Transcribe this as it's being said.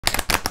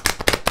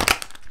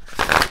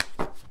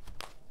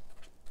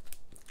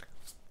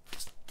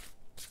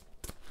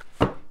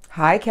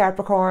Hi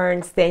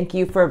Capricorns, thank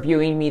you for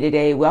viewing me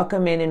today.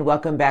 Welcome in and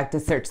welcome back to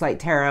Searchlight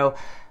Tarot.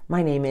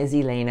 My name is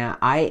Elena.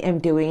 I am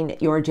doing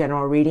your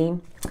general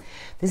reading.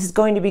 This is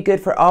going to be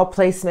good for all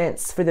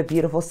placements for the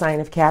beautiful sign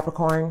of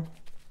Capricorn,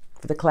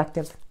 for the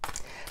collective.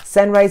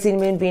 Sun, rising,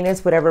 moon,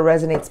 Venus, whatever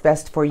resonates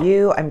best for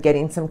you. I'm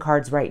getting some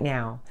cards right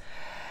now.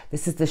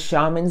 This is the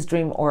Shaman's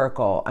Dream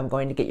Oracle. I'm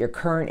going to get your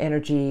current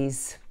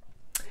energies.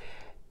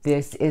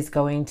 This is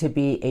going to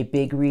be a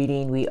big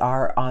reading. We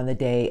are on the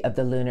day of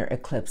the lunar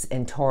eclipse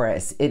in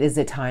Taurus. It is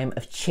a time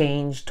of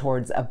change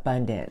towards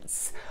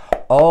abundance.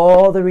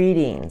 All the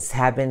readings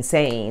have been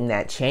saying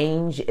that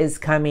change is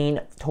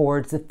coming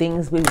towards the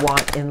things we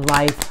want in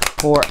life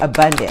for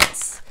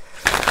abundance.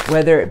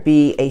 Whether it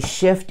be a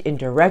shift in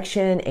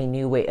direction, a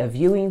new way of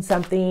viewing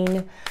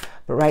something.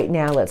 But right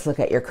now, let's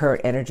look at your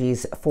current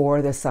energies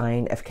for the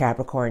sign of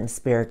Capricorn.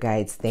 Spirit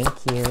guides,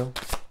 thank you.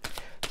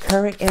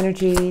 Current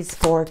energies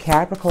for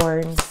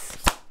Capricorns.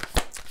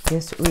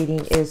 This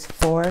reading is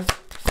for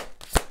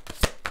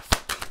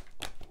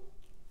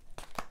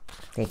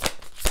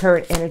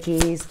current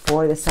energies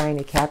for the sign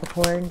of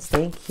Capricorns.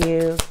 Thank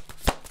you.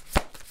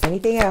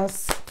 Anything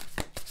else?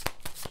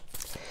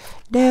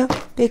 No,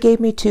 they gave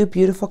me two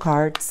beautiful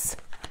cards.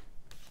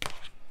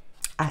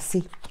 I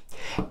see.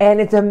 And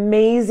it's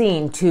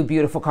amazing, two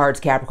beautiful cards,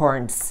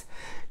 Capricorns.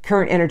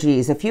 Current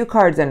energies, a few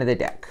cards under the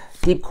deck.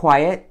 Deep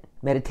quiet.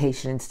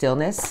 Meditation and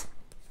stillness,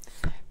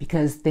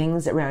 because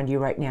things around you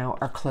right now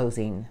are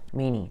closing,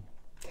 meaning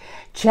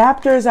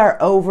chapters are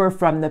over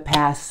from the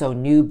past, so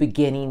new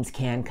beginnings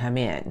can come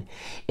in.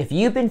 If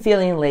you've been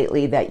feeling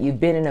lately that you've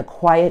been in a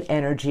quiet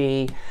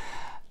energy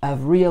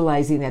of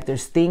realizing that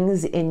there's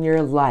things in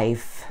your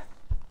life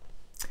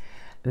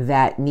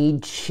that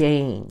need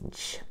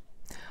change,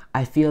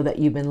 I feel that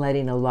you've been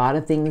letting a lot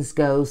of things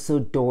go so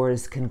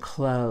doors can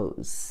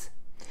close.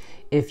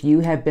 If you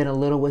have been a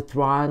little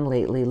withdrawn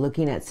lately,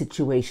 looking at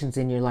situations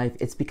in your life,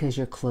 it's because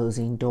you're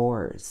closing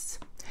doors.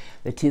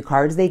 The two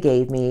cards they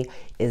gave me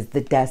is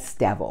the Dust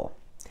Devil,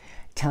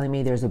 telling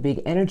me there's a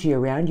big energy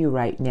around you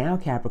right now,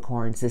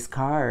 Capricorns. This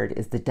card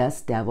is the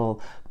Dust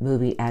Devil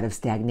moving out of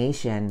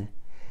stagnation.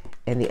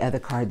 And the other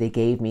card they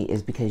gave me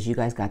is because you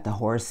guys got the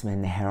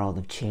Horseman, the Herald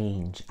of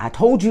Change. I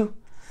told you.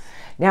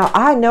 Now,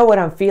 I know what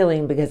I'm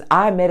feeling because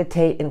I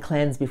meditate and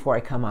cleanse before I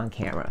come on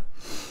camera.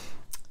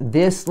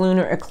 This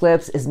lunar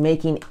eclipse is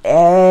making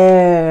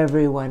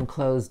everyone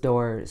close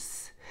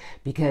doors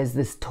because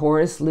this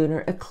Taurus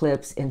lunar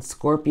eclipse in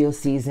Scorpio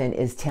season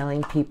is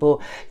telling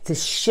people to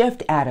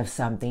shift out of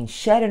something,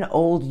 shed an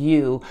old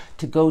you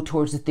to go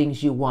towards the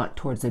things you want,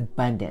 towards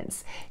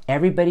abundance.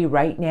 Everybody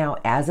right now,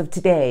 as of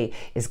today,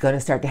 is going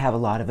to start to have a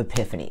lot of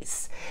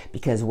epiphanies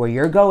because where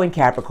you're going,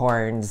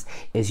 Capricorns,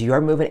 is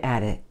you're moving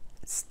at it.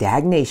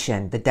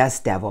 Stagnation, the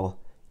Dust Devil,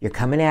 you're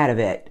coming out of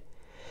it.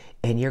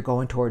 And you're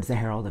going towards the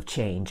Herald of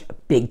Change, a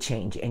big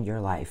change in your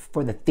life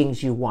for the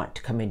things you want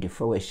to come into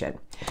fruition.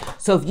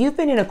 So if you've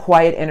been in a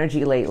quiet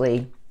energy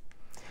lately,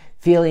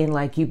 feeling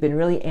like you've been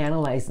really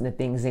analyzing the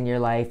things in your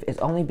life, it's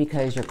only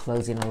because you're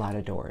closing a lot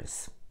of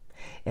doors.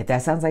 If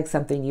that sounds like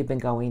something you've been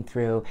going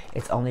through,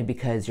 it's only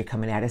because you're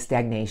coming out of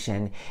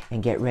stagnation.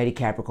 And get ready,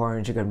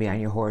 Capricorns, you're going to be on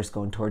your horse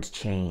going towards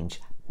change,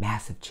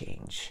 massive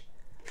change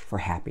for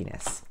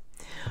happiness.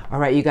 All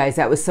right, you guys,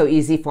 that was so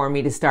easy for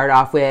me to start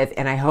off with,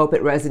 and I hope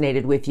it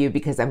resonated with you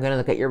because I'm going to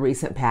look at your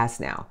recent past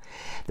now.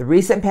 The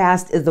recent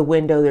past is the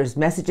window. There's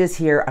messages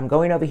here. I'm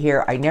going over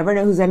here. I never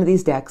know who's under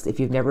these decks if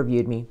you've never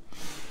viewed me.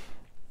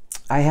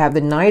 I have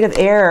the Knight of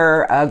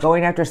Air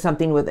going after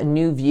something with a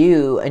new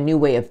view, a new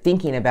way of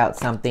thinking about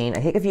something.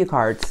 I take a few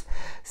cards.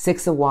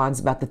 Six of Wands,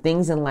 about the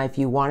things in life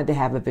you wanted to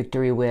have a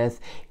victory with,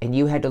 and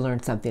you had to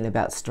learn something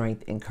about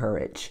strength and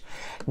courage.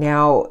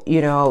 Now,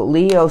 you know,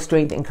 Leo,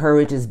 strength and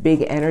courage is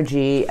big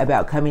energy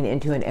about coming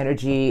into an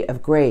energy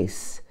of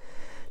grace,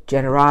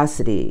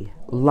 generosity,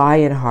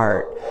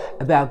 Lionheart,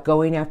 about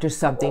going after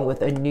something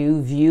with a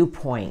new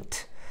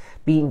viewpoint,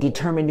 being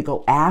determined to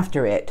go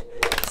after it,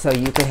 so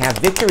you can have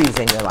victories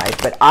in your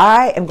life. But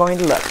I am going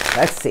to look.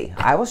 Let's see.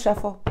 I will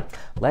shuffle.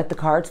 Let the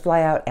cards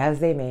fly out as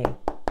they may.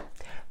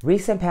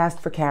 Recent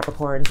past for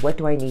Capricorns. What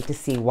do I need to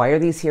see? Why are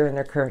these here in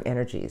their current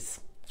energies?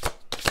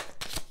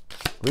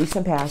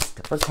 Recent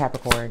past for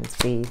Capricorns,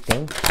 please.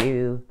 Thank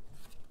you.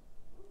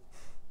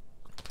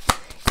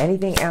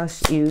 Anything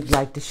else you'd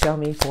like to show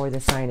me for the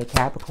sign of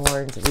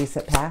Capricorns?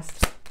 Recent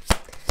past.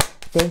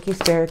 Thank you,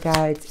 Spirit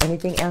Guides.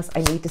 Anything else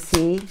I need to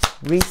see?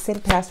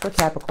 Recent past for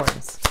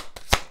Capricorns.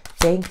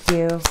 Thank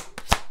you.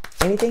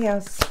 Anything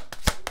else?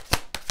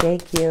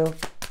 Thank you.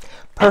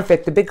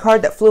 Perfect. The big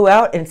card that flew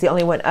out, and it's the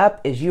only one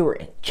up, is you were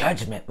in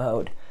judgment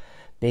mode.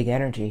 Big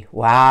energy.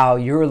 Wow,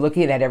 you were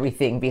looking at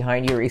everything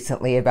behind you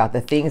recently about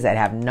the things that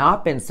have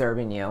not been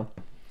serving you.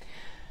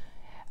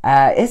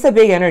 It's a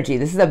big energy.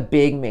 This is a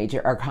big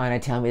major arcana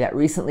telling me that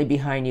recently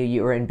behind you,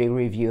 you were in big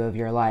review of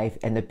your life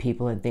and the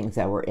people and things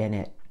that were in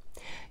it.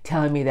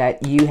 Telling me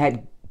that you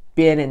had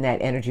been in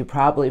that energy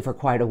probably for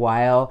quite a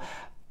while.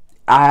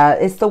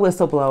 It's the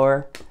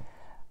whistleblower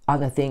on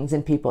the things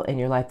and people in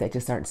your life that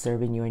just aren't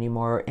serving you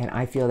anymore. And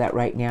I feel that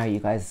right now you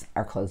guys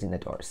are closing the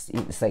doors.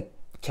 It's like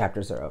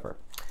Chapters are over.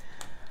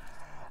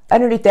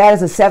 Underneath that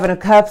is the Seven of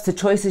Cups, the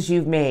choices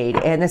you've made.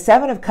 And the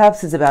Seven of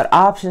Cups is about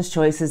options,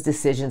 choices,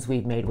 decisions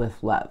we've made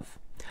with love.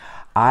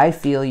 I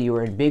feel you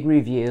were in big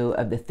review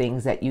of the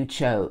things that you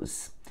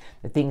chose,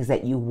 the things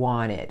that you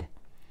wanted,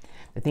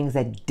 the things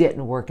that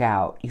didn't work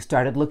out. You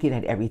started looking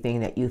at everything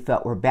that you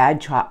felt were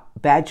bad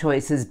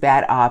choices,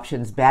 bad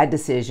options, bad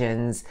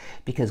decisions,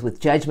 because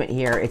with Judgment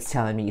here, it's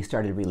telling me you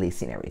started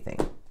releasing everything.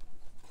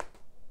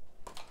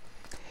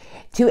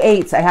 2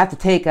 8s, I have to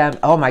take,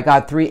 oh my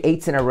God, 3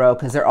 8s in a row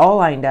because they're all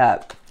lined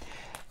up.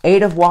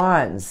 8 of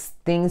Wands,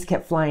 things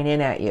kept flying in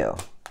at you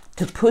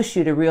to push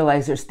you to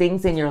realize there's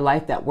things in your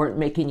life that weren't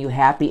making you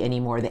happy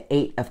anymore. The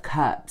 8 of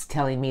Cups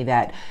telling me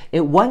that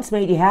it once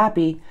made you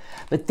happy,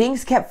 but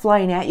things kept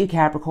flying at you,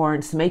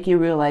 Capricorns, to make you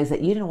realize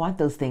that you didn't want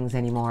those things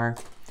anymore.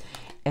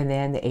 And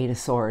then the 8 of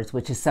Swords,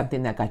 which is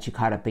something that got you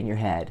caught up in your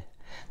head.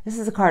 This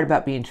is a card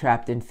about being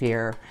trapped in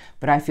fear,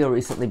 but I feel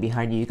recently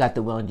behind you, you got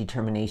the will and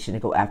determination to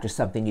go after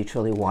something you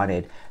truly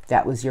wanted.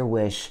 That was your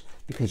wish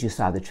because you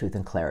saw the truth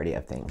and clarity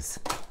of things.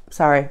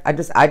 Sorry, I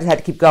just had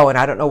to keep going.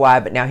 I don't know why,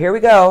 but now here we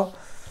go.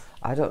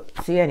 I don't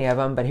see any of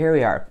them, but here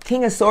we are.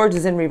 King of Swords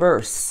is in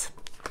reverse.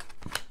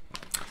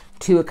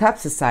 2 of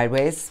Cups is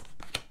sideways.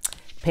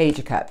 Page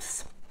of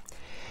Cups.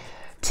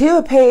 2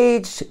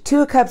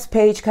 of Cups,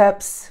 Page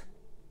Cups.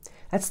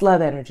 That's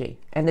love energy.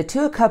 And the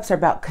 2 of Cups are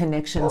about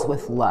connections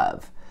with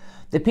love.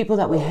 The people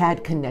that we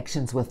had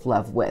connections with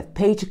love with.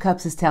 Page of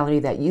Cups is telling me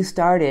that you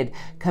started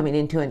coming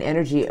into an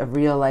energy of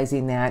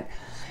realizing that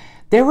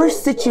there were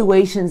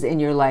situations in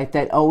your life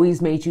that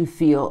always made you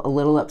feel a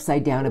little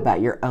upside down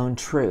about your own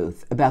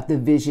truth, about the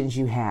visions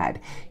you had.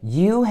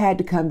 You had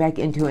to come back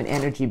into an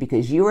energy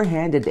because you were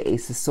handed the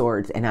Ace of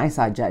Swords, and I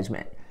saw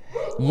Judgment.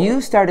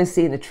 You started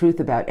seeing the truth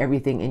about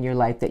everything in your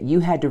life that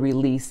you had to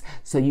release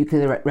so you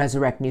could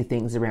resurrect new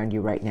things around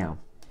you right now.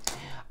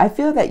 I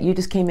feel that you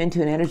just came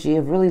into an energy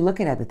of really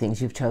looking at the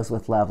things you've chose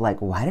with love. Like,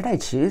 why did I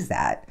choose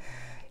that?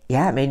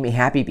 Yeah, it made me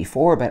happy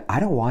before, but I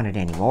don't want it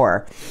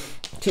anymore.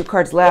 2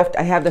 cards left.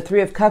 I have the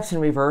 3 of Cups in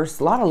reverse.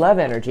 A lot of love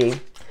energy.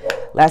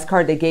 Last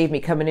card they gave me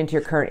coming into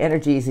your current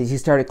energies is you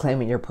started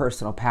claiming your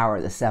personal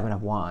power, the 7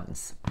 of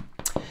Wands.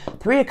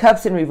 3 of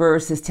Cups in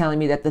reverse is telling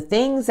me that the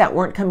things that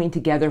weren't coming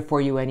together for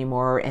you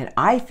anymore, and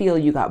I feel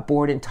you got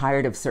bored and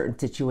tired of certain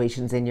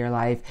situations in your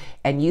life,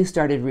 and you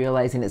started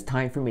realizing it's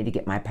time for me to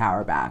get my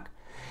power back.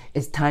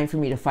 It's time for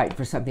me to fight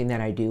for something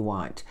that I do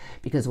want.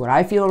 Because what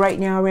I feel right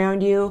now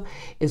around you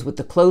is with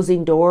the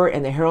closing door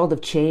and the herald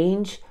of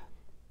change,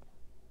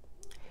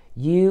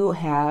 you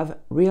have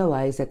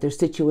realized that there's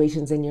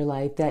situations in your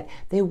life that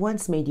they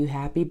once made you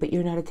happy, but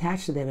you're not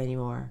attached to them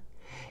anymore.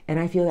 And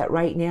I feel that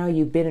right now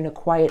you've been in a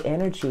quiet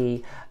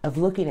energy of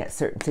looking at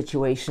certain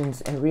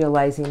situations and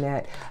realizing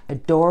that a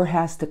door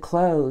has to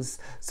close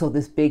so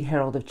this big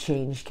herald of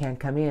change can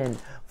come in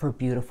for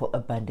beautiful,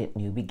 abundant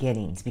new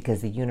beginnings,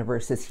 because the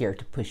universe is here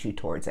to push you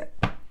towards it.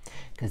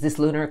 Because this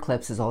lunar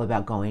eclipse is all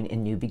about going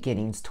in new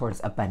beginnings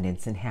towards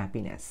abundance and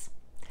happiness.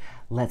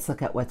 Let's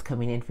look at what's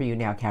coming in for you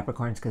now,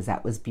 Capricorns, because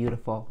that was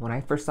beautiful. When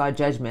I first saw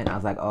Judgment, I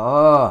was like,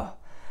 oh,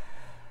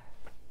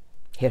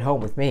 hit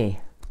home with me.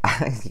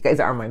 You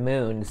guys are my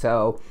moon.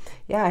 So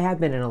yeah, I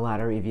have been in a lot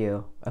of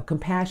review, a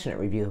compassionate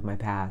review of my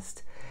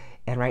past.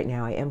 And right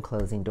now I am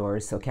closing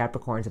doors. So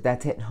Capricorns, if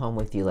that's hitting home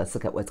with you, let's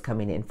look at what's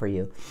coming in for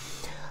you.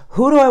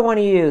 Who do I want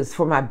to use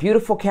for my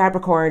beautiful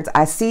Capricorns?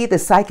 I see the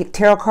Psychic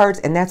Tarot cards,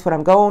 and that's what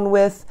I'm going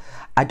with.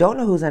 I don't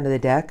know who's under the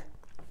deck.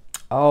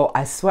 Oh,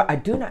 I swear, I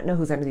do not know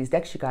who's under these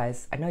decks, you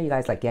guys. I know you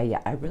guys like,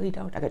 yeah, I really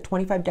don't. I got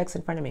 25 decks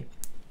in front of me.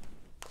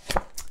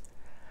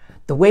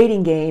 The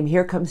waiting game,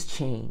 here comes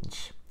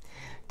change.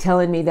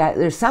 Telling me that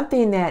there's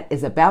something that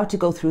is about to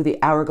go through the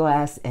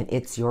hourglass, and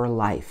it's your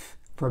life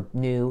for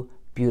new,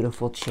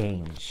 beautiful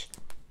change.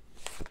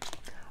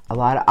 A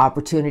lot of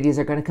opportunities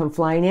are going to come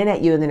flying in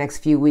at you in the next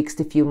few weeks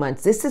to few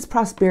months. This is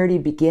prosperity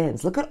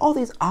begins. Look at all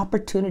these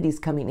opportunities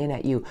coming in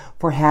at you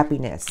for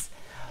happiness,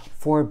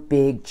 for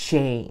big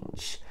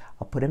change.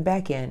 I'll put them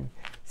back in.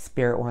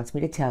 Spirit wants me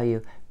to tell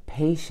you,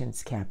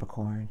 patience,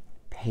 Capricorn,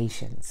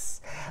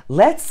 patience.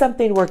 Let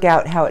something work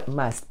out how it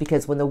must,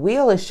 because when the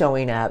wheel is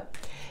showing up,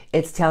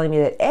 it's telling me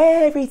that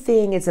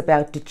everything is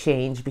about to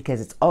change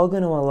because it's all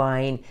going to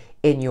align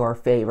in your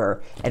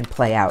favor and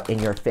play out in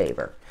your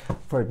favor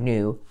for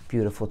new,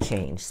 beautiful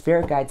change.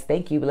 Spirit guides,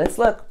 thank you. But let's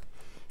look.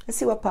 Let's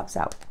see what pops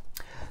out.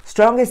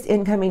 Strongest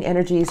incoming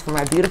energies for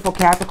my beautiful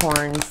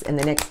Capricorns in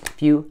the next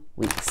few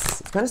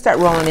weeks. It's going to start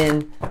rolling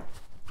in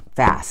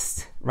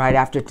fast right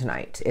after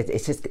tonight.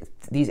 It's just,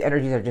 these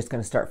energies are just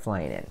going to start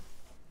flying in.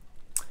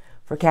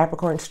 For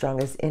Capricorn,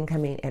 strongest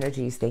incoming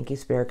energies. Thank you,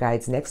 Spirit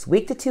guides. Next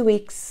week to 2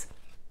 weeks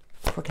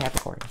for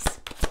Capricorns.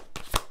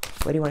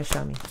 What do you want to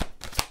show me?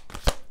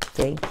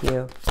 Thank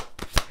you.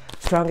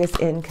 Strongest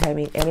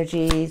incoming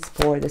energies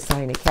for the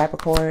sign of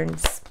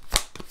Capricorns.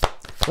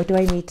 What do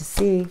I need to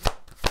see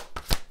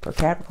for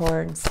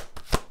Capricorns?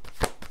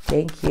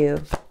 Thank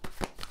you.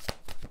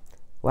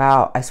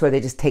 Wow, I swear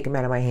they just take them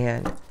out of my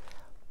hand.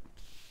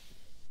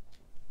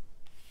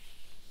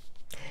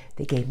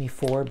 They gave me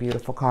 4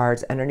 beautiful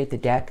cards underneath the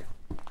deck.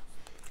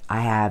 I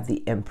have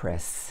the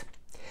Empress.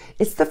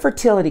 It's the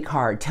fertility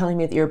card telling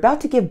me that you're about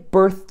to give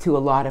birth to a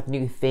lot of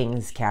new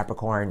things,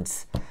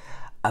 Capricorns,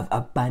 of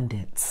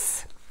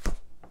abundance.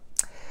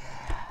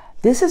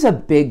 This is a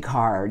big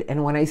card,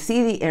 and when I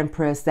see the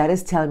Empress, that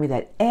is telling me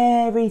that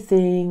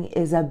everything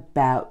is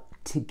about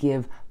to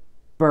give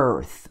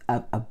birth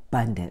of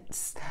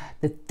abundance.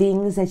 The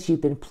things that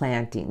you've been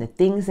planting, the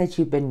things that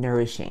you've been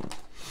nourishing.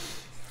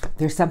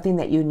 There's something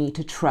that you need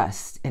to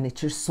trust, and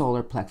it's your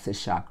solar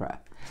plexus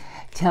chakra,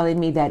 telling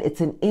me that it's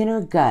an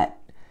inner gut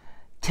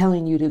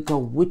telling you to go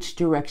which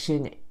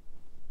direction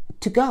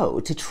to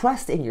go, to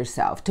trust in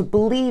yourself, to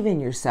believe in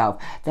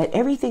yourself, that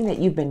everything that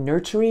you've been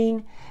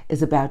nurturing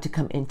is about to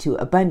come into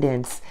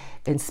abundance.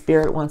 And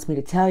Spirit wants me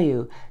to tell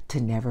you to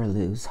never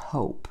lose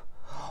hope.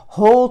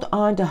 Hold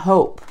on to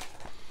hope.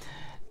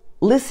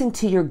 Listen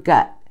to your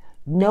gut.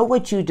 Know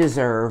what you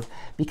deserve,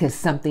 because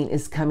something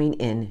is coming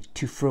in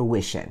to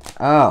fruition.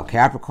 Oh,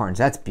 Capricorns,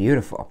 that's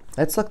beautiful.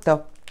 Let's look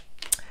though.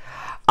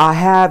 I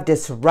have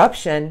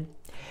disruption.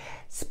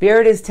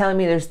 Spirit is telling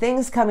me there's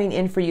things coming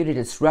in for you to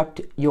disrupt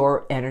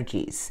your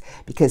energies,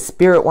 because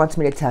Spirit wants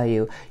me to tell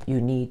you,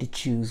 you need to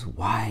choose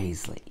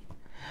wisely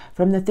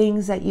from the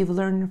things that you've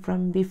learned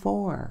from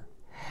before,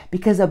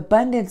 because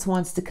abundance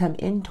wants to come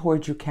in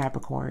towards you,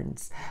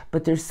 Capricorns,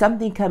 but there's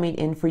something coming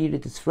in for you to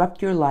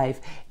disrupt your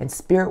life, and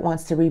Spirit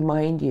wants to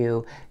remind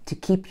you to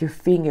keep your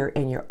finger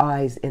and your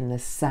eyes in the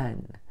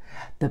sun,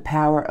 the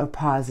power of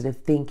positive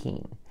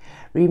thinking.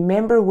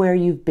 Remember where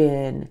you've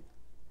been,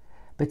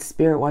 but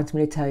Spirit wants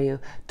me to tell you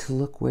to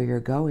look where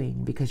you're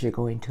going, because you're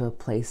going to a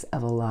place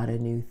of a lot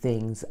of new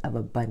things, of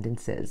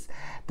abundances.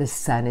 The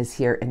sun is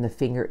here and the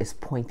finger is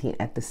pointing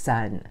at the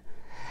sun.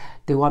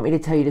 They want me to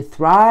tell you to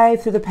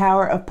thrive through the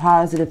power of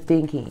positive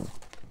thinking.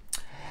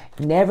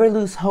 Never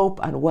lose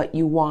hope on what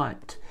you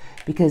want,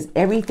 because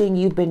everything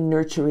you've been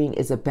nurturing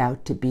is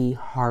about to be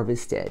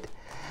harvested.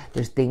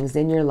 There's things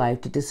in your life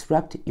to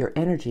disrupt your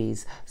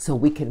energies, so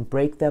we can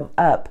break them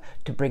up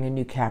to bring a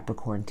new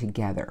Capricorn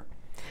together.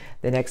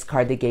 The next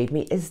card they gave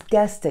me is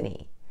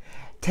Destiny,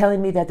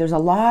 telling me that there's a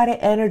lot of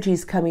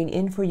energies coming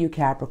in for you,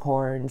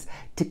 Capricorns,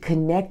 to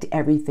connect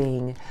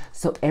everything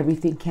so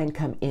everything can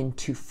come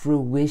into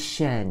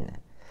fruition.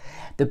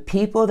 The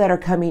people that are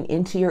coming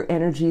into your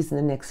energies in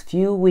the next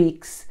few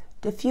weeks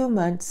to few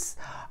months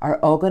are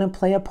all going to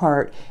play a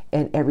part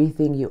in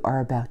everything you are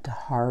about to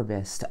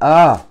harvest.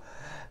 Oh,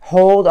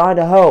 hold on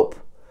to hope.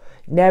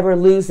 Never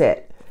lose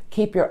it.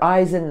 Keep your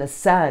eyes in the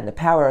sun, the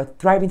power of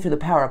thriving through the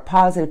power of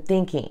positive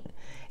thinking.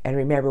 And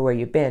remember where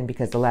you've been,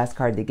 because the last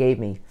card they gave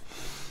me,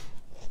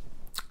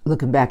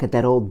 looking back at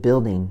that old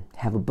building,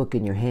 have a book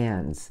in your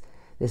hands.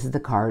 This is the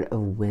card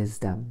of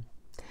wisdom.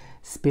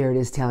 Spirit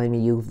is telling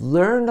me you've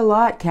learned a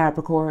lot,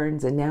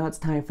 Capricorns, and now it's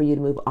time for you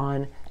to move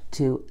on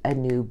to a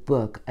new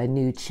book, a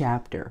new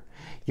chapter.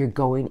 You're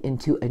going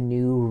into a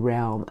new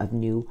realm of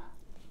new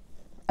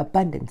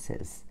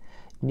abundances,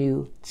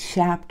 new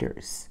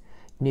chapters,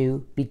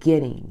 new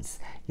beginnings.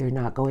 You're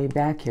not going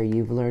back here.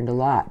 You've learned a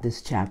lot.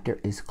 This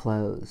chapter is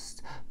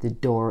closed. The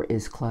door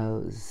is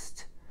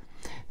closed.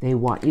 They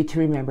want you to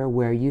remember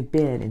where you've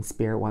been, and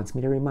Spirit wants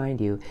me to remind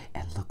you,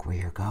 and look where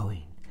you're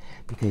going,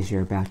 because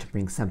you're about to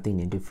bring something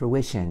into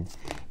fruition,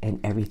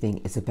 and everything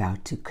is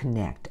about to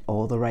connect.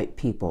 All the right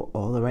people,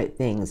 all the right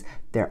things,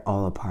 they're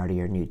all a part of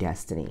your new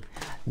destiny.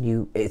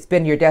 It's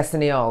been your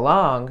destiny all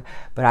along,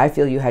 but I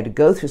feel you had to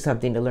go through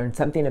something to learn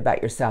something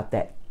about yourself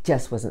that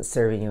just wasn't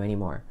serving you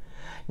anymore.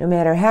 No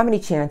matter how many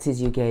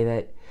chances you gave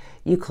it,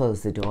 you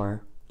closed the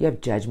door. You have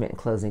judgment in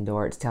closing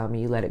door. It's telling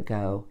me you let it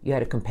go. You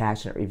had a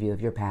compassionate review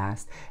of your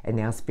past. And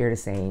now Spirit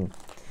is saying,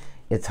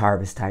 it's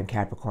harvest time,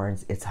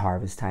 Capricorns. It's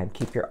harvest time.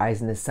 Keep your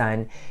eyes in the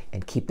sun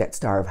and keep that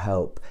star of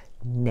hope.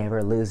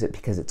 Never lose it,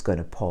 because it's going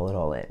to pull it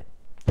all in.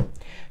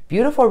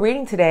 Beautiful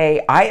reading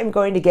today. I am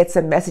going to get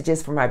some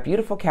messages from my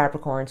beautiful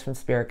Capricorns from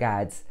Spirit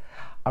Guides.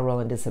 I'll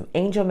roll into some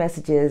angel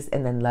messages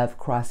and then love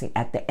crossing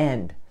at the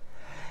end.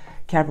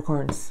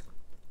 Capricorns,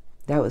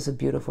 that was a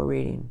beautiful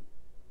reading.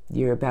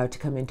 You're about to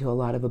come into a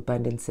lot of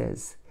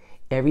abundances.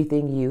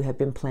 Everything you have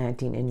been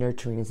planting and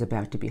nurturing is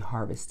about to be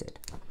harvested.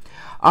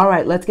 All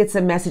right, let's get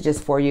some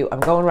messages for you. I'm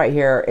going right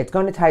here. It's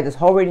going to tie this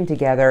whole reading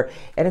together,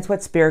 and it's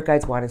what Spirit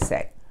Guides want to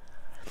say.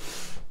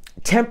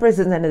 Temperance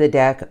is the end of the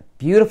deck.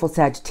 Beautiful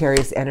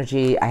Sagittarius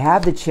energy. I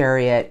have the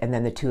Chariot and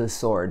then the Two of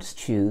Swords.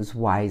 Choose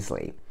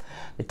wisely.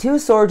 The Two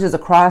of Swords is a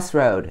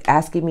crossroad,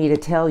 asking me to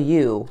tell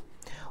you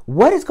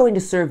what is going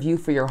to serve you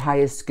for your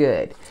highest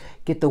good.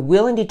 Get the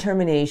will and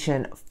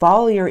determination,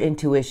 follow your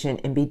intuition,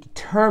 and be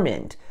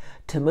determined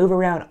to move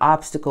around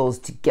obstacles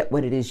to get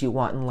what it is you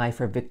want in life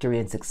for victory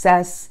and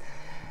success.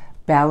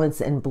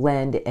 Balance and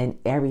blend, and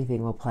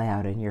everything will play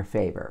out in your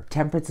favor.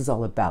 Temperance is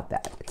all about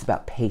that. It's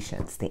about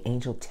patience, the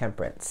angel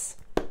Temperance.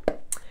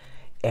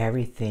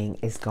 Everything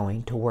is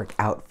going to work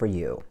out for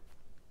you.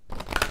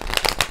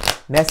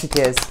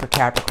 Messages for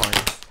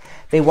Capricorns.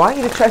 They want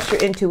you to trust your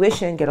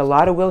intuition, get a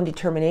lot of will and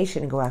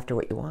determination, and go after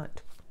what you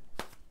want.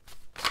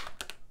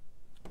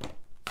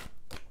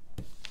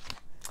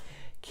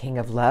 King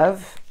of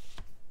Love,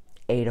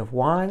 Eight of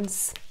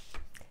Wands,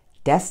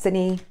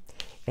 Destiny,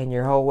 and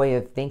your whole way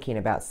of thinking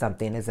about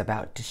something is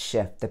about to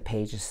shift. The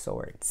Page of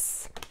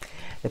Swords.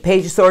 The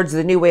Page of Swords is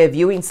a new way of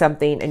viewing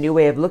something, a new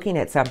way of looking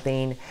at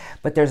something,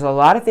 but there's a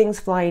lot of things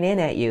flying in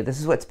at you. This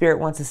is what Spirit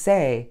wants to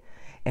say,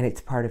 and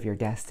it's part of your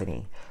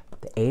destiny.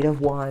 The Eight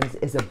of Wands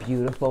is a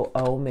beautiful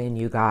omen,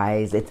 you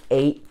guys. It's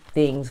 8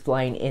 things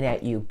flying in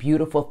at you.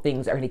 Beautiful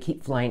things are going to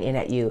keep flying in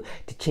at you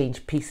to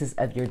change pieces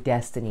of your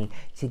destiny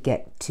to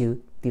get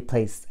to the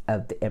place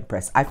of the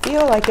Empress. I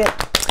feel like it.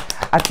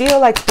 I feel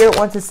like Spirit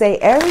wants to say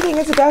everything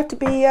is about to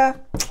be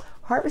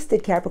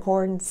harvested,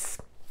 Capricorns.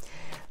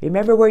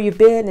 Remember where you've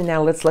been, and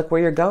now let's look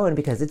where you're going,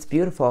 because it's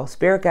beautiful.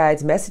 Spirit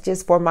guides,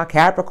 messages for my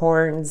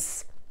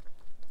Capricorns.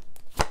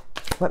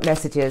 What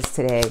messages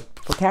today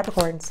for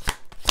Capricorns?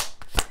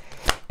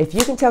 If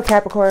you can tell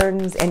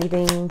Capricorns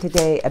anything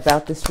today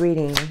about this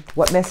reading,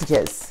 what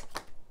messages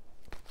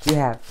do you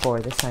have for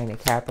the sign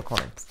of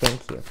Capricorns?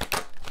 Thank you.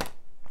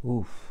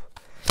 Oof.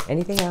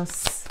 Anything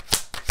else?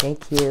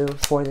 Thank you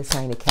for the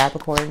sign of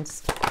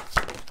Capricorns.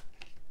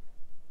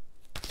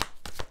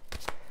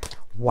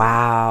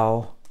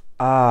 Wow.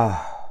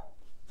 Oh,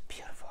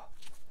 beautiful.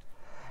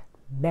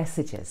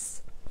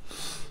 Messages.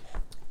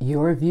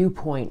 Your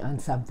viewpoint on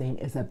something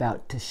is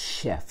about to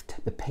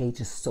shift. The Page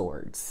of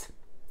Swords.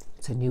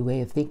 It's a new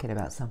way of thinking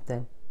about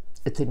something.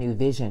 It's a new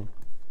vision.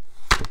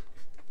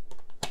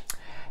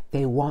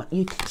 They want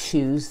you to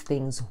choose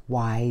things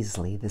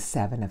wisely. The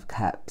Seven of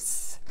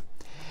Cups.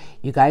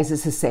 You guys,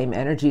 it's the same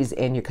energies,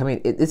 and you're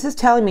coming. This is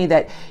telling me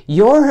that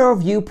your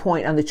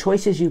viewpoint on the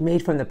choices you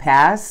made from the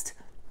past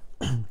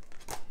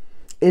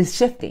is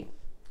shifting.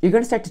 You're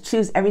going to start to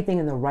choose everything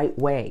in the right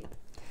way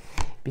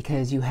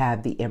because you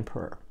have the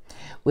Emperor.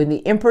 When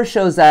the Emperor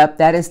shows up,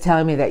 that is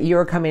telling me that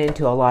you're coming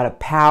into a lot of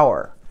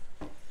power,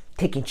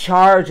 taking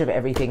charge of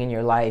everything in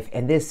your life.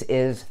 And this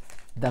is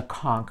the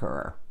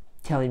Conqueror,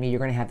 telling me you're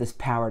going to have this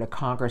power to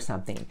conquer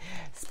something.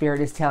 Spirit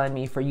is telling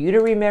me for you to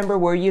remember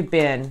where you've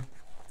been,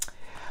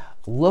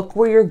 look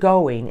where you're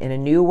going in a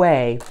new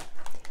way,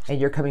 and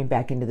you're coming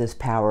back into this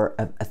power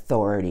of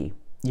authority.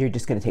 You're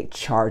just going to take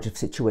charge of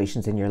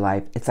situations in your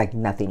life. It's like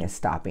nothing is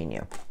stopping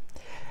you.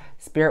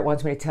 Spirit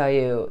wants me to tell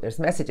you, there's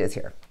messages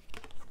here.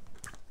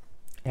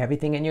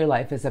 Everything in your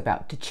life is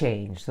about to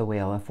change. The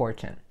Wheel of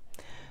Fortune.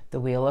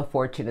 The Wheel of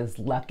Fortune is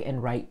luck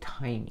and right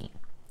timing.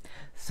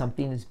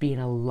 Something is being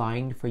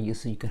aligned for you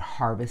so you could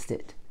harvest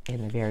it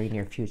in the very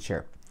near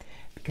future.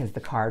 Because the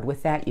card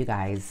with that, you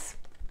guys,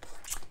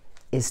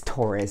 is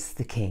Taurus,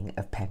 the King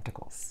of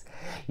Pentacles.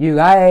 You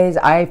guys,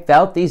 I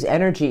felt these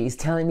energies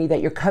telling me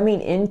that you're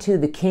coming into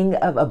the King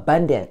of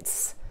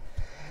Abundance.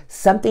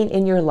 Something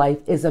in your life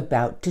is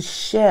about to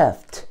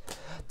shift.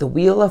 The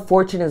Wheel of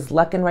Fortune is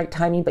luck and right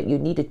timing, but you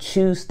need to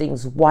choose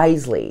things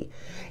wisely.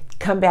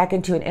 Come back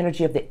into an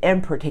energy of the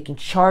Emperor, taking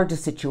charge of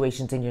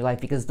situations in your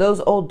life, because those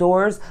old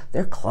doors,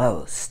 they're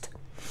closed.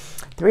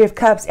 Three of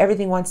Cups,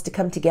 everything wants to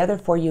come together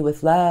for you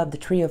with love, the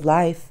Tree of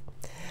Life.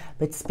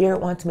 But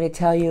Spirit wants me to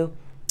tell you,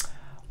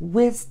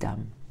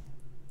 wisdom.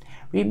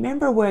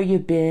 Remember where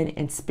you've been,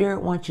 and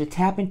Spirit wants you to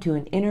tap into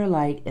an inner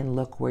light and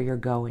look where you're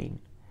going.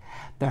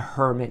 The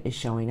Hermit is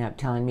showing up,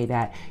 telling me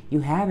that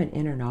you have an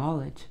inner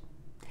knowledge.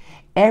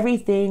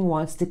 Everything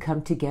wants to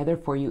come together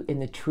for you in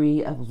the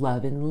Tree of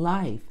Love and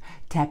Life.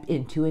 Tap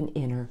into an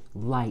inner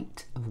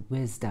light of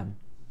wisdom.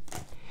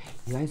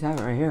 You guys have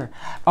it right here.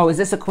 Oh, is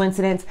this a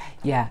coincidence?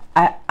 Yeah,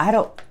 I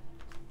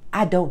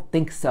don't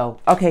think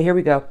so. Okay, here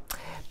we go.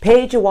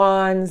 Page of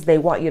Wands, they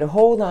want you to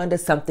hold on to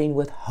something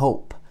with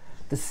hope.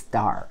 The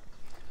Star.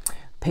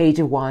 Page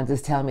of Wands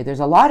is telling me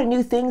there's a lot of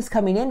new things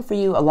coming in for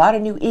you, a lot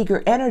of new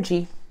eager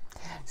energy.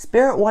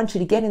 Spirit wants you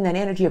to get in that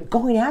energy of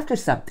going after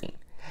something.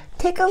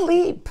 Take a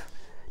leap.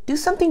 Do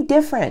something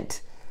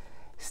different.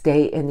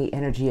 Stay in the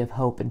energy of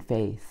hope and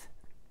faith.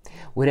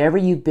 Whatever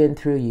you've been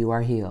through, you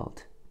are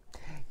healed.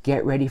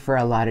 Get ready for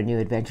a lot of new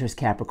adventures,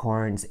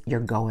 Capricorns. You're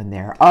going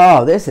there.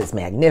 Oh, this is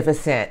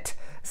magnificent.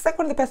 It's like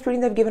one of the best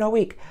readings I've given all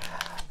week.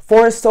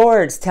 Four of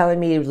Swords telling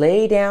me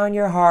lay down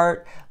your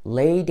heart,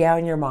 lay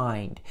down your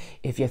mind.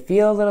 If you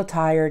feel a little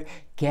tired,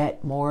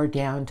 get more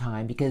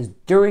downtime, because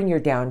during your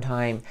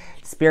downtime,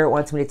 Spirit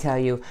wants me to tell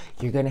you,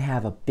 you're going to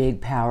have a big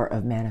power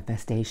of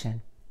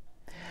manifestation.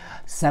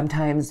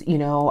 Sometimes, you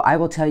know, I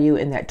will tell you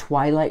in that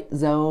twilight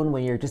zone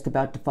when you're just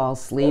about to fall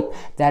asleep,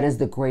 that is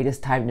the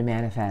greatest time to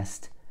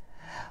manifest.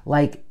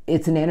 Like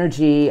it's an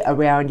energy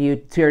around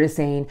you. Spirit is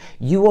saying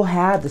you will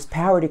have this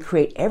power to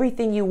create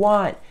everything you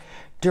want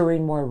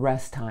during more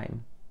rest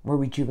time, more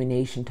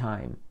rejuvenation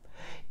time.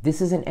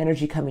 This is an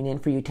energy coming in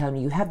for you telling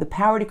me you have the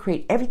power to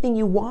create everything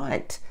you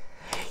want.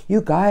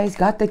 You guys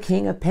got the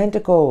King of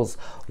Pentacles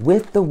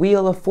with the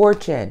Wheel of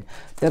Fortune,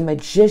 the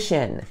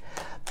Magician,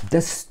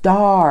 the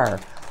Star,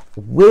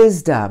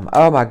 Wisdom.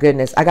 Oh my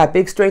goodness. I got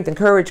big strength and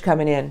courage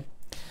coming in.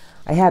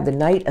 I have the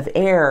Knight of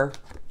Air,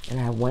 and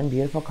I have one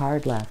beautiful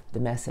card left, the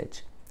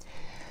Message.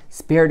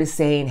 Spirit is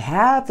saying,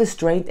 have the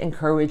strength and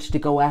courage to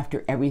go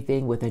after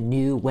everything with a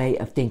new way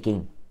of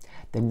thinking.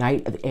 The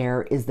Knight of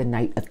Air is the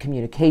Knight of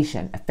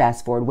communication, a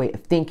fast forward way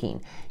of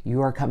thinking.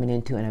 You are coming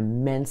into an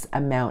immense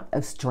amount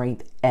of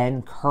strength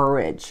and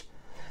courage.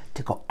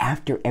 to go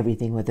after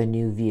everything with a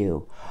new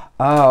view.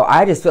 Oh,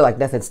 I just feel like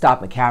nothing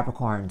stopped me,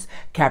 Capricorns.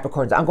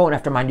 Capricorns, I'm going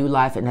after my new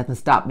life and nothing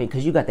stopped me,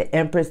 because you got the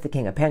Empress, the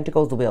King of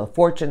Pentacles, the Wheel of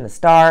Fortune, the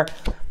Star.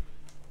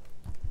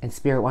 And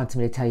Spirit wants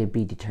me to tell you,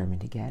 be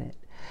determined to get it.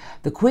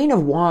 The Queen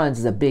of Wands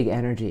is a big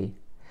energy.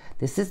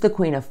 This is the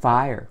Queen of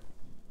Fire,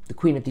 the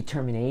Queen of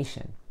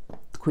Determination,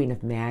 the Queen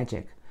of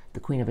Magic, the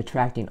Queen of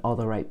attracting all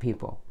the right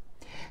people.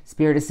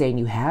 Spirit is saying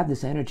you have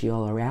this energy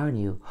all around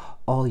you.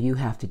 All you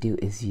have to do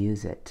is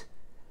use it.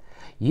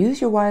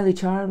 Use your wily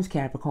charms,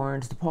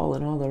 Capricorns, to pull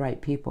in all the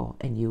right people,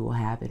 and you will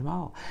have it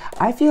all.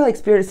 I feel like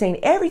Spirit is saying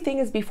everything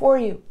is before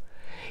you.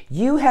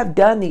 You have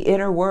done the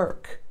inner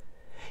work.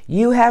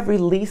 You have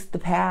released the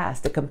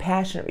past, the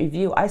compassionate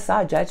review. I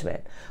saw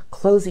Judgment,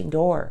 closing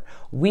door,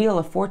 Wheel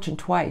of Fortune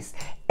twice.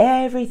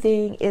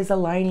 Everything is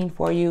aligning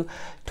for you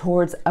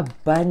towards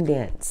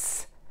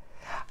abundance.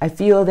 I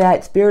feel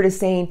that Spirit is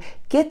saying,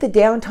 get the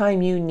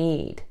downtime you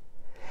need.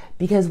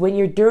 Because when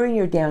you're during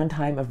your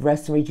downtime of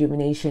rest and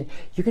rejuvenation,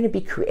 you're going to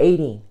be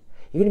creating.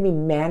 You're going to be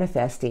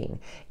manifesting.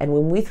 And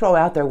when we throw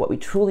out there what we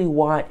truly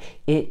want,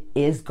 it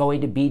is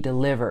going to be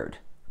delivered.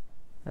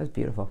 That was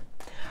beautiful.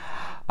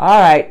 All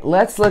right,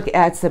 let's look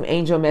at some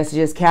angel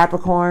messages.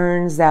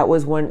 Capricorns, that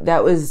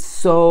was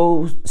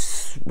so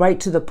right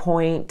to the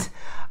point.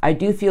 I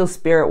do feel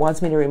Spirit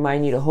wants me to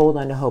remind you to hold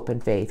on to hope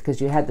and faith,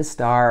 because you had the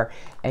Star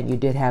and you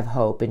did have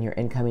hope in your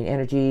incoming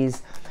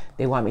energies.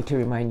 They want me to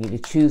remind you to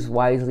choose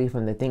wisely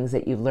from the things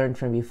that you've learned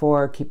from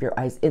before. Keep your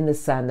eyes in the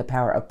sun, the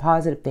power of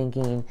positive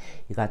thinking.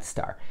 You got the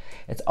Star.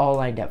 It's all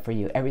lined up for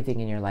you. Everything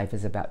in your life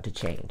is about to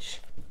change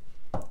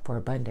for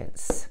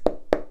abundance.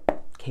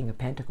 King of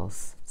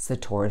Pentacles, it's the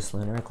Taurus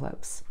lunar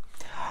eclipse.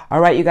 All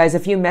right, you guys, a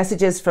few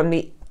messages from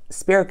the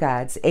Spirit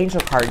Guides,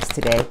 angel cards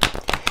today.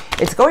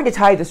 It's going to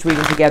tie this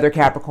reading together,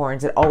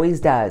 Capricorns. It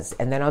always does.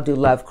 And then I'll do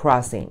love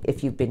crossing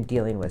if you've been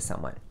dealing with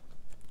someone.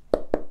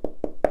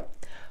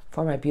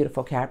 For my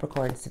beautiful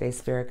Capricorns today,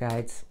 Spirit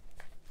Guides.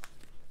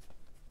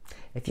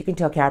 If you can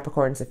tell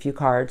Capricorns a few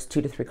cards,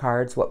 2 to 3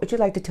 cards, what would you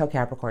like to tell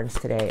Capricorns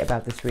today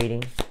about this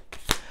reading?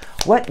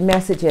 What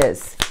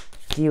messages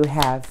do you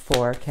have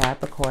for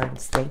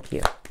Capricorns? Thank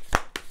you.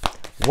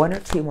 1 or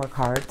 2 more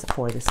cards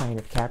for the sign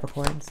of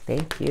Capricorns.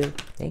 Thank you.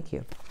 Thank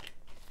you.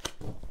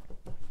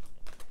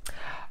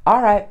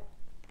 All right.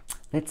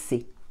 Let's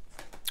see.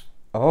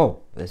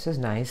 Oh, this is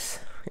nice.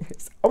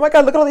 Oh my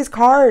God, look at all these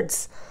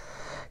cards.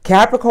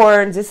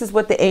 Capricorns, this is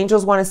what the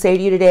angels want to say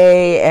to you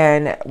today,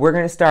 and we're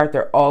going to start.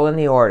 They're all in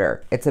the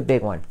order. It's a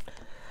big one.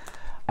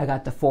 I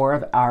got the 4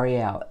 of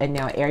Ariel, and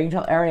now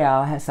Angel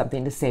Ariel has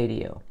something to say to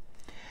you.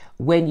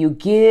 When you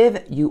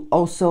give, you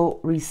also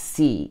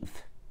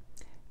receive.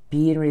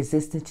 Being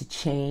resistant to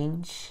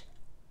change.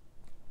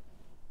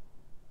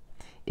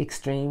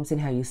 Extremes in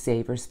how you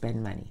save or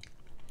spend money.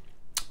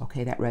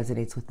 Okay, that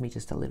resonates with me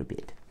just a little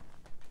bit.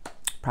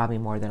 Probably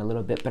more than a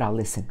little bit, but I'll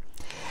listen.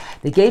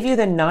 They gave you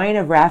the 9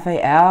 of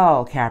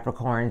Raphael,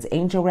 Capricorns.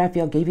 Angel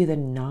Raphael gave you the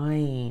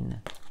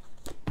 9.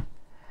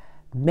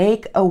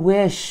 Make a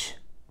wish.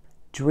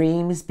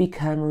 Dreams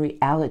become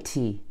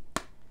reality.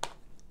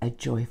 A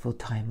joyful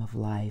time of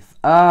life.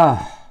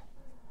 Oh,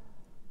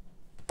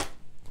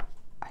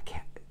 I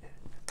can't.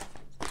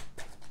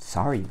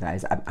 Sorry, you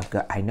guys.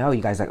 I know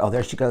you guys are like, oh,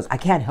 there she goes. I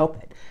can't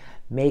help it.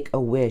 Make a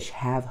wish.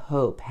 Have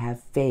hope.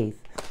 Have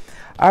faith.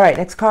 All right,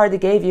 next card they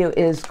gave you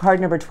is card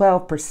number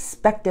 12,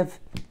 Perspective.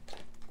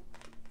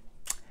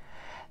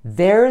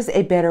 There's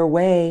a better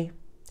way.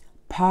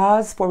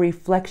 Pause for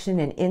reflection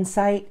and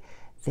insight,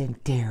 then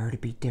dare to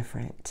be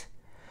different.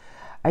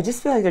 I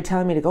just feel like they're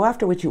telling me to go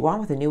after what you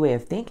want with a new way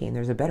of thinking.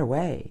 There's a better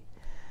way.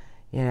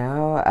 You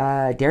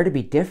know, dare to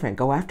be different.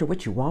 Go after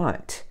what you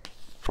want.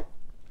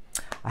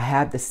 I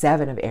have the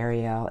 7 of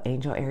Ariel.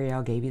 Angel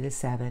Ariel gave you the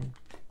 7.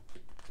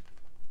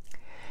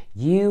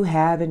 You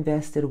have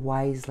invested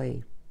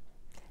wisely.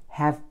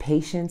 Have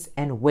patience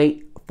and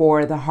wait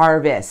for the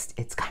harvest.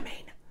 It's coming.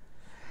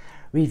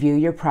 Review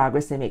your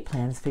progress and make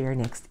plans for your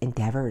next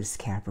endeavors,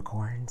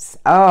 Capricorns.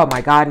 Oh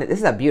my God, this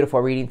is a beautiful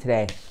reading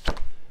today.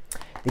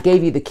 They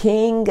gave you the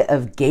King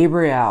of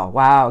Gabriel.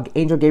 Wow,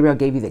 Angel Gabriel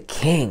gave you the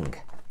King.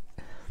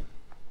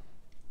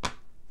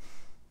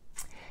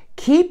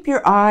 Keep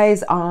your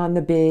eyes on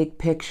the big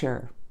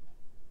picture.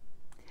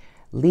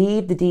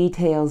 Leave the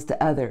details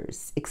to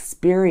others.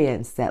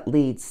 Experience that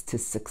leads to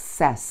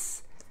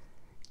success.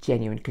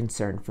 Genuine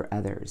concern for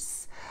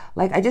others.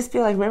 Like, I just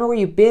feel like, remember where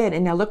you've been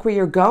and now look where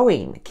you're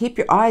going. Keep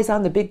your eyes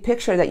on the big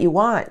picture that you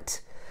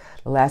want.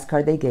 The last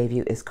card they gave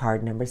you is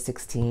card number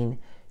 16,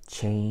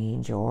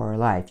 Change Your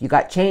Life. You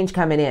got change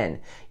coming in.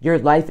 Your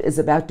life is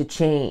about to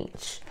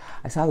change.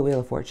 I saw the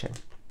Wheel of Fortune.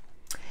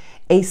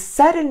 A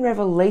sudden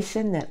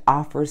revelation that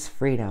offers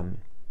freedom.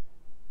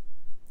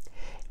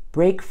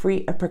 Break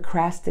free of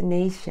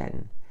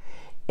procrastination.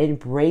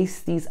 Embrace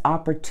these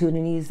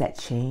opportunities that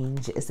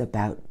change is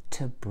about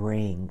to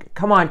bring.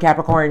 Come on,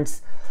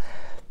 Capricorns.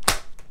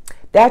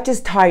 That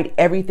just tied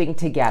everything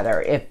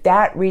together. If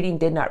that reading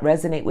did not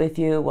resonate with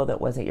you, well, that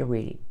wasn't your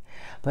reading.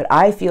 But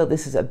I feel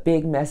this is a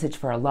big message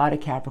for a lot of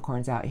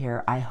Capricorns out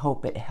here. I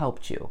hope it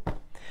helped you.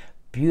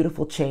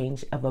 beautiful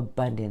change of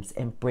abundance.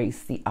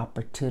 Embrace the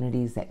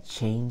opportunities that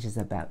change is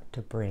about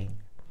to bring.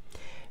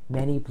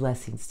 Many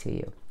blessings to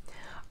you.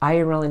 I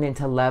am rolling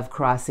into love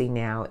crossing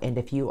now, and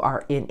if you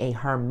are in a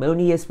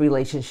harmonious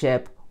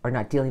relationship or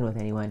not dealing with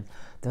anyone,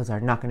 those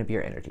are not going to be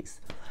your energies.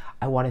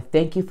 I want to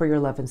thank you for your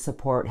love and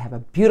support. Have a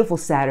beautiful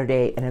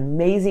Saturday, an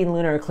amazing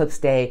lunar eclipse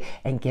day,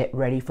 and get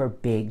ready for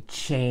big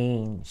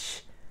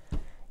change.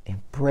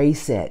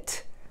 Embrace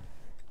it.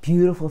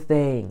 Beautiful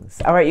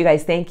things. All right, you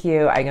guys, thank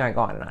you. I'm going to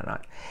go on and on and on.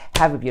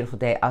 Have a beautiful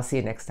day. I'll see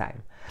you next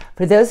time.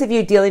 For those of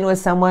you dealing with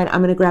someone,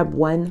 I'm going to grab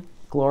one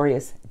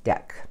glorious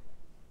deck.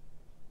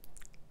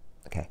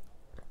 Okay.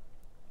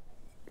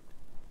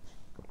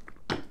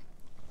 I'm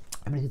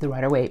going to do the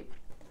Rider-Waite.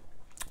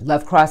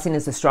 Love crossing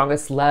is the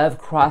strongest love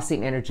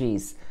crossing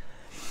energies,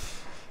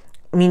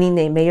 meaning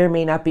they may or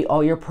may not be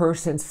all your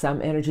person.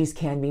 Some energies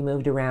can be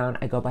moved around.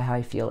 I go by how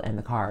I feel and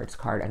the cards.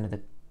 Card under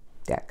the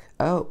deck.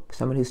 Oh,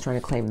 someone who's trying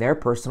to claim their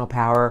personal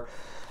power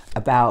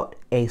about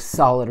a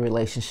solid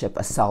relationship,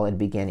 a solid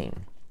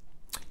beginning.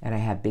 And I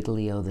have Big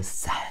Leo, the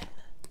Sun.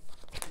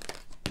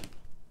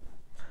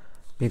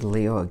 Big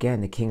Leo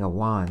again, the King of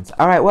Wands.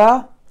 All right,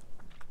 well,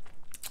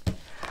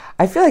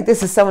 I feel like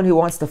this is someone who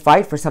wants to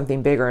fight for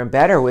something bigger and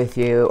better with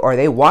you, or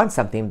they want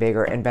something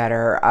bigger and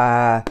better.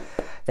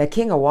 That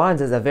King of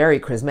Wands is a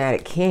very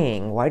charismatic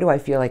king. Why do I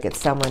feel like it's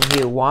someone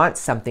who wants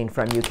something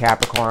from you,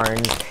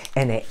 Capricorn,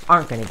 and they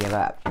aren't going to give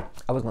up?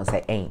 I was going to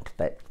say ain't,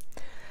 but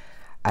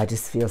I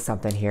just feel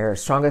something here.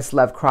 Strongest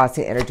love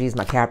crossing energies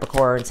my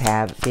Capricorns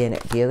have been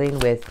dealing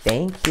with.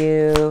 Thank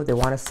you. They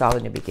want a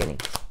solid new beginning.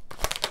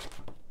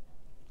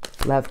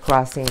 Love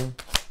crossing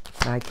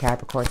my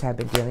Capricorns have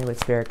been dealing with,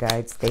 spirit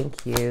guides.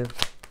 Thank you.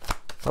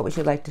 What would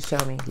you like to show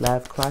me?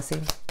 Love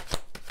crossing.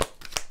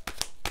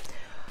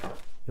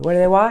 What do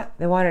they want?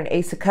 They want an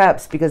Ace of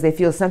Cups because they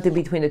feel something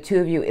between the two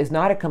of you is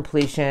not a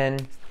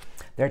completion.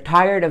 They're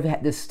tired of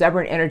the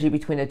stubborn energy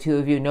between the two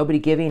of you, nobody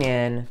giving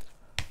in.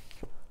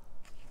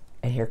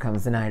 And here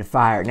comes the Knight of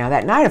Fire. Now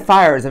that Knight of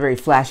Fire is a very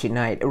flashy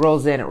knight. It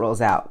rolls in, it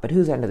rolls out. But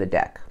who's under the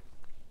deck?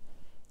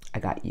 I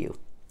got you.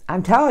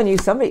 I'm telling you,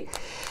 somebody,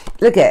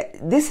 look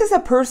at, this is a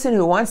person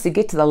who wants to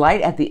get to the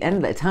light at the end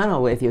of the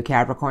tunnel with you,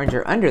 Capricorns.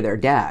 You're under their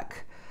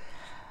deck.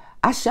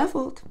 I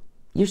shuffled.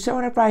 You're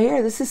showing up right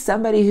here. This is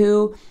somebody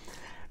who,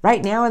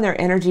 right now in their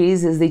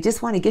energies, is they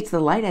just want to get to the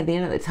light at the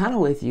end of the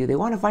tunnel with you. They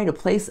want to find a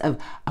place of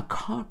a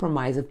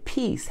compromise, of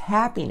peace,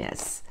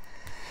 happiness.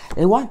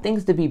 They want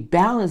things to be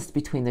balanced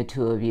between the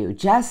two of you,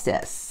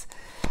 justice.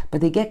 But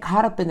they get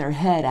caught up in their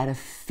head out of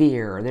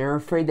fear. They're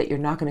afraid that you're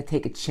not going to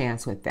take a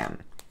chance with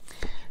them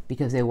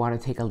because they want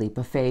to take a leap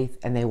of faith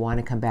and they want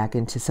to come back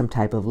into some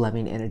type of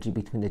loving energy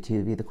between the two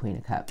of you, the Queen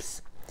of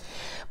Cups.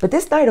 But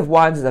this Knight of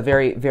Wands is a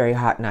very, very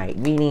hot knight,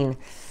 meaning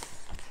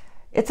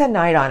it's a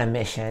knight on a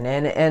mission.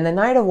 And the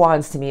Knight of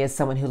Wands to me is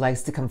someone who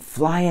likes to come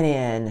flying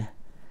in,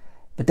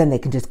 but then they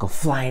can just go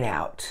flying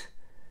out.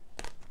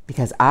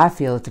 Because I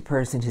feel it's a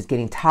person who's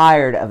getting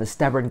tired of a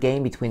stubborn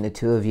game between the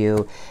two of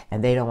you,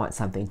 and they don't want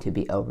something to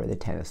be over, the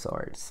Ten of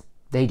Swords.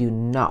 They do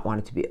not want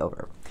it to be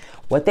over.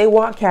 What they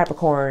want,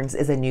 Capricorns,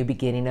 is a new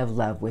beginning of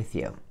love with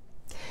you.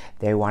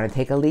 They want to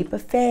take a leap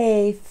of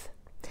faith.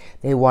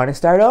 They want to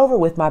start over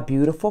with my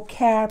beautiful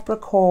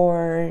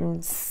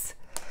Capricorns.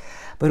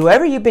 But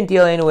whoever you've been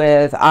dealing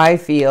with, I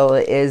feel,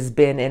 has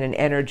been in an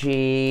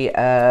energy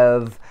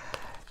of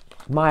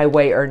my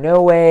way or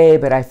no way,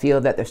 but I feel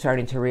that they're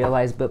starting to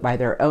realize, but by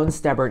their own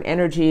stubborn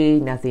energy,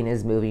 nothing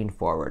is moving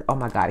forward. Oh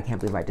my God, I can't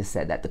believe I just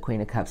said that. The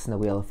Queen of Cups and the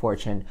Wheel of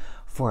Fortune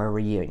for a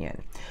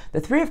reunion. The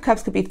Three of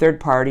Cups could be third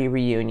party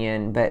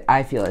reunion, but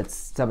I feel it's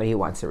somebody who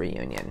wants a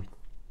reunion.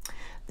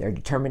 They're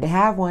determined to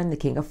have one, the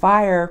King of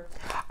Fire.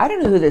 I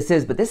don't know who this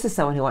is, but this is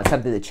someone who wants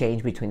something to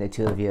change between the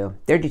two of you.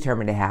 They're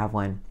determined to have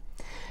one.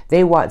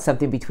 They want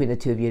something between the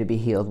two of you to be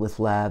healed with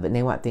love, and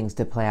they want things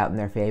to play out in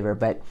their favor,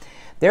 but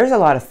there's a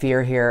lot of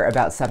fear here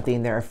about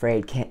something. They're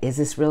afraid, is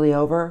this really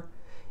over?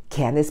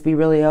 Can this be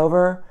really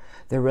over?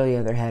 They're really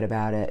in their head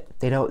about it.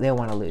 They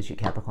want to lose you,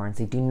 Capricorns.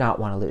 They do not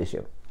want to lose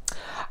you.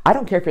 I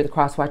don't care if you're the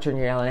cross watcher and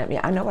you're yelling at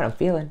me. I know what I'm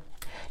feeling.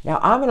 Now,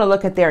 I'm going to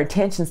look at their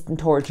intentions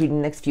towards you in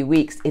the next few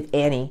weeks, if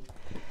any,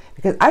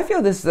 because I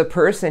feel this is a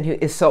person who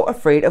is so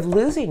afraid of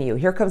losing you.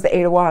 Here comes the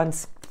Eight of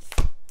Wands.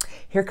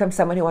 Here comes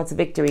someone who wants a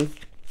victory.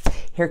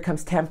 Here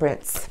comes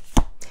Temperance.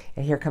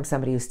 And here comes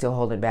somebody who's still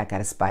holding back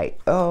out of spite.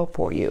 Oh,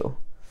 poor you.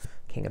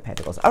 King of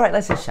Pentacles. All right,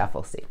 let's just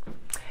shuffle, see.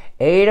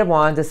 Eight of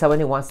Wands is someone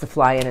who wants to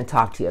fly in and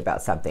talk to you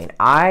about something.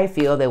 I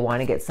feel they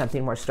want to get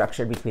something more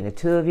structured between the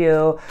two of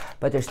you,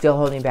 but they're still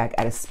holding back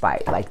out of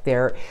spite. Like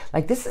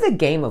this is a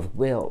game of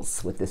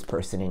wills with this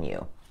person and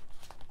you.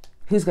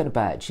 Who's going to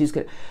budge?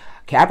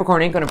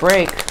 Capricorn ain't going to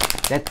break.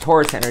 That's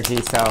Taurus energy.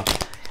 So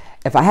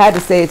if I had to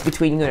say it's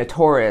between you and a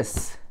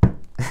Taurus,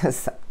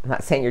 I'm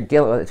not saying you're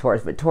dealing with a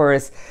Taurus, but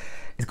Taurus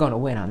is going to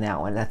win on that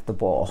one. That's the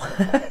bull.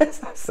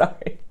 So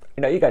sorry.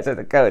 I know you guys are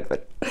the code,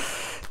 but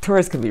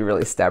Taurus can be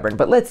really stubborn.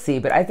 But let's see.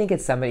 But I think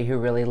it's somebody who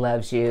really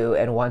loves you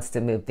and wants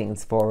to move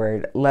things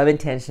forward. Love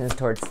intentions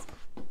towards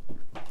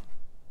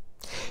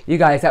you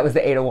guys. That was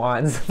the Eight of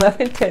Wands. Love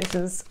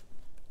intentions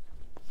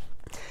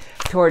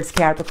towards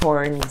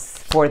Capricorns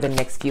for the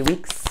next few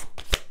weeks.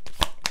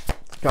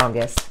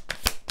 Strongest.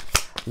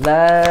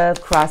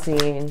 Love crossing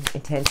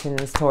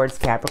intentions towards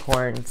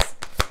Capricorns.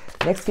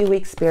 Next few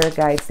weeks, Spirit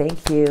Guides,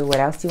 thank you.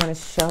 What else do you want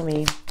to show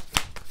me?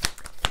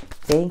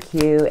 Thank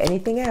you.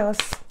 Anything else?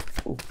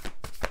 Ooh.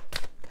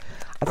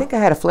 I think I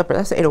had a flipper.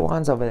 That's the Eight of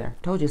Wands over there.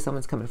 Told you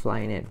someone's coming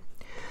flying in.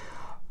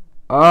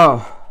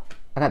 Oh,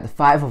 I got the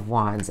Five of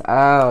Wands.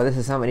 Oh, this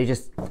is somebody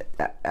just...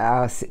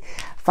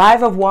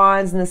 Five of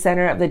Wands in the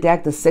center of the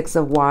deck. The Six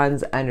of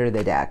Wands under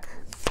the deck.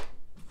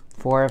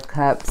 Four of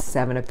Cups,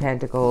 Seven of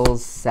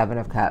Pentacles, Seven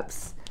of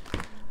Cups.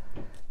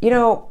 You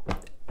know,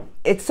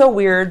 it's so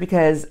weird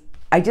because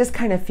I just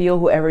kind of feel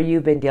whoever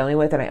you've been dealing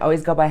with, and I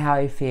always go by how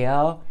I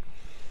feel,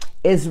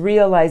 is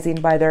realizing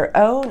by their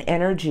own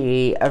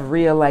energy of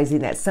realizing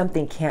that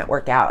something can't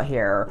work out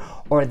here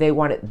or they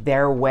want it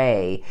their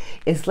way.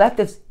 It's left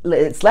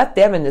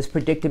them in this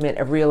predicament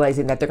of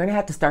realizing that they're going to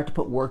have to start to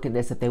put work in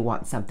this if they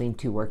want something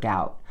to work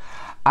out.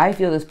 I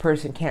feel this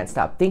person can't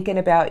stop thinking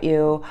about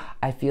you.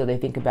 I feel they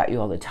think about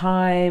you all the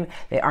time.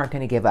 They aren't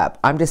going to give up.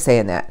 I'm just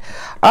saying that.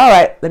 All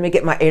right, let me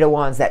get my Eight of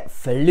Wands that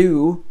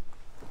flew.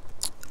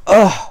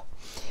 Oh,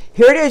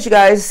 here it is, you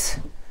guys.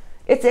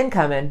 It's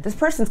incoming. This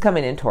person's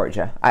coming in towards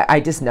you. I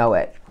just know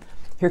it.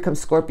 Here comes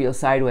Scorpio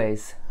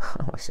sideways.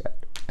 Oh, my shit.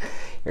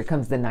 Here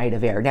comes the Knight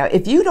of Air. Now,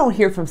 if you don't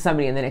hear from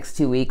somebody in the next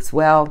 2 weeks,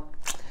 well,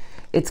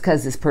 it's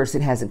because this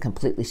person hasn't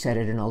completely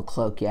shedded an old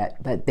cloak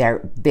yet, but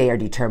they are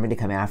determined to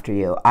come after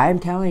you. I'm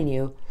telling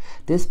you,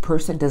 this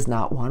person does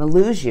not want to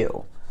lose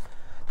you.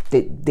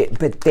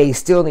 But they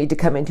still need to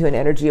come into an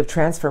energy of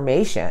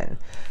transformation.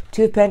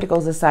 Two of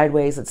Pentacles is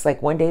sideways. It's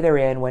like one day they're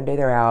in, one day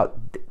they're out.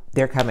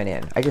 They're coming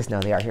in. I just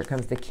know they are. Here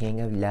comes the King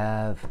of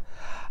Love.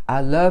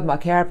 I love my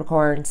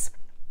Capricorns.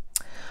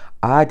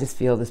 I just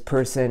feel this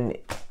person...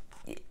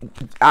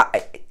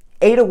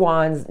 Eight of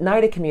Wands,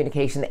 Knight of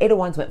Communication. The Eight of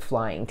Wands went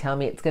flying. Tell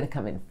me it's going to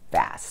come in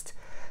fast.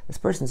 This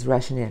person's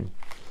rushing in.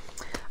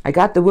 I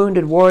got the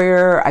Wounded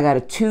Warrior. I got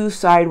a Two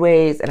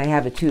sideways. And I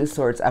have a Two of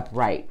Swords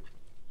upright.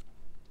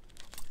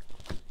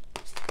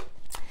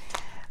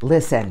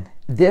 Listen.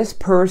 This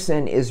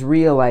person is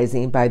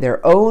realizing by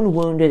their own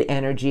wounded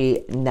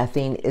energy,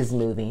 nothing is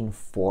moving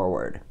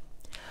forward.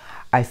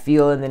 I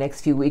feel in the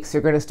next few weeks,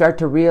 they're going to start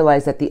to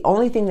realize that the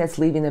only thing that's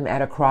leaving them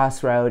at a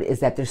crossroad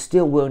is that they're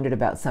still wounded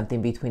about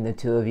something between the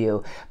two of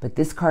you. But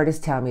this card is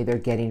telling me they're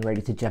getting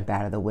ready to jump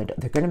out of the window.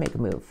 They're going to make a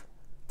move.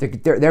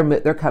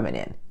 They're coming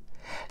in.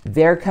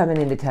 They're coming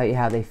in to tell you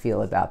how they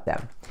feel about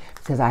them.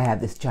 Because I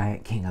have this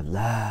giant King of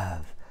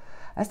Love.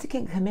 That's the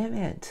King of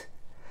Commitment.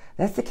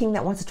 That's the king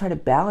that wants to try to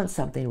balance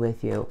something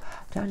with you.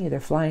 I'm telling you, they're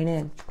flying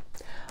in.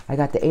 I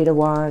got the Eight of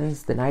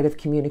Wands, the Knight of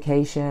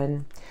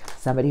Communication,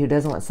 somebody who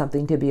doesn't want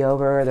something to be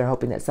over. They're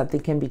hoping that something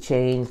can be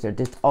changed. They're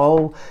just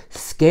all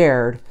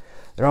scared.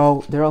 They're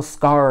all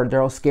scarred.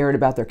 They're all scared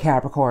about their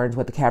Capricorns,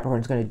 what the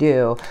Capricorn's going to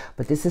do.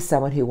 But this is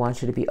someone who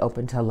wants you to be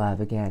open to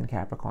love again,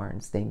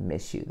 Capricorns. They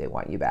miss you. They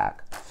want you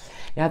back.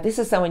 Now, if this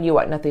is someone you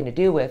want nothing to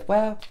do with,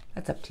 well,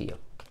 that's up to you.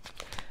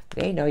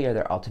 They know you're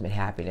their ultimate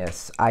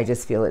happiness. I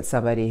just feel it's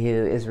somebody who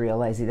is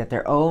realizing that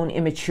their own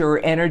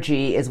immature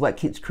energy is what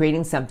keeps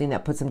creating something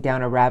that puts them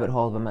down a rabbit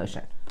hole of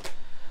emotion.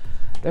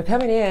 They're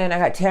coming in. I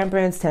got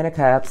Temperance, Ten of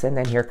Cups, and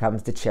then here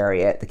comes the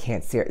Chariot, the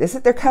Cancer.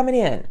 They're coming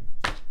in.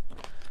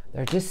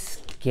 They're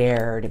just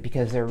scared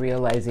because they're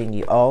realizing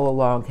you all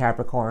along,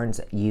 Capricorns,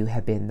 you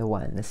have been the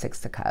one, the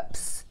Six of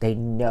Cups. They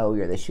know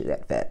you're the shoe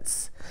that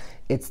fits.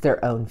 It's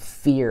their own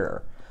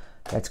fear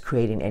that's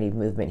creating any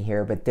movement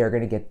here, but they're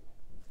going to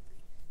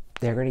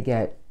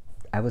get,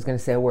 I was going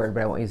to say a word,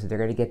 but I won't use it. They're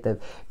going to get the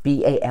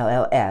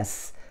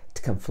BALLS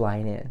to come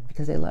flying in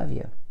because they love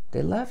you.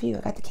 They love you.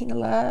 I got the King of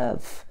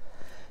Love.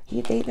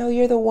 They know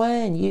you're the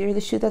one. You're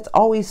the shoe that's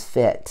always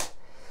fit.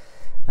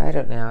 I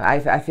don't know.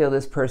 I feel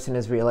this person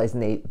is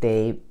realizing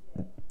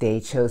they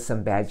chose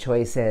some bad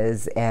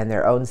choices, and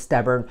their own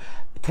stubborn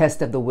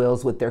test of the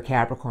wills with their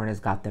Capricorn has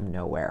got them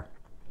nowhere.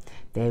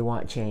 They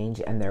want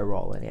change, and they're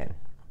rolling in.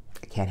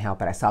 I can't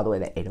help it. I saw the way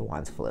that Eight of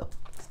Wands flew.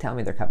 It's telling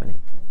me they're coming in.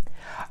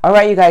 All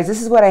right, you guys,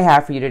 this is what I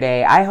have for you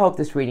today. I hope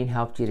this reading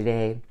helped you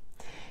today.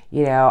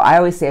 You know, I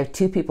always say if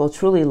two people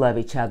truly love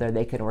each other,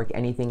 they can work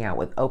anything out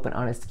with open,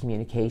 honest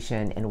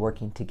communication and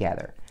working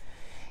together.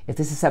 If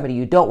this is somebody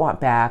you don't want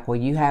back, well,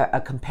 you have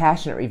a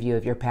compassionate review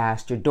of your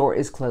past, your door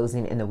is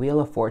closing, and the Wheel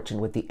of Fortune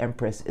with the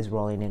Empress is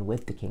rolling in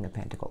with the King of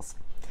Pentacles.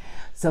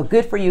 So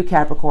good for you,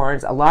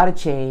 Capricorns. A lot of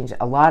change,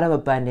 a lot of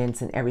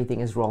abundance, and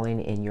everything is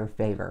rolling in your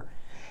favor.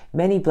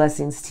 Many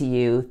blessings to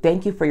you.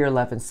 Thank you for your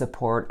love and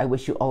support. I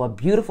wish you all a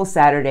beautiful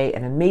Saturday,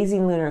 an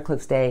amazing lunar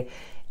eclipse day,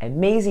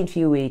 amazing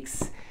few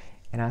weeks,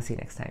 and I'll see you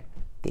next time.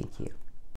 Thank you.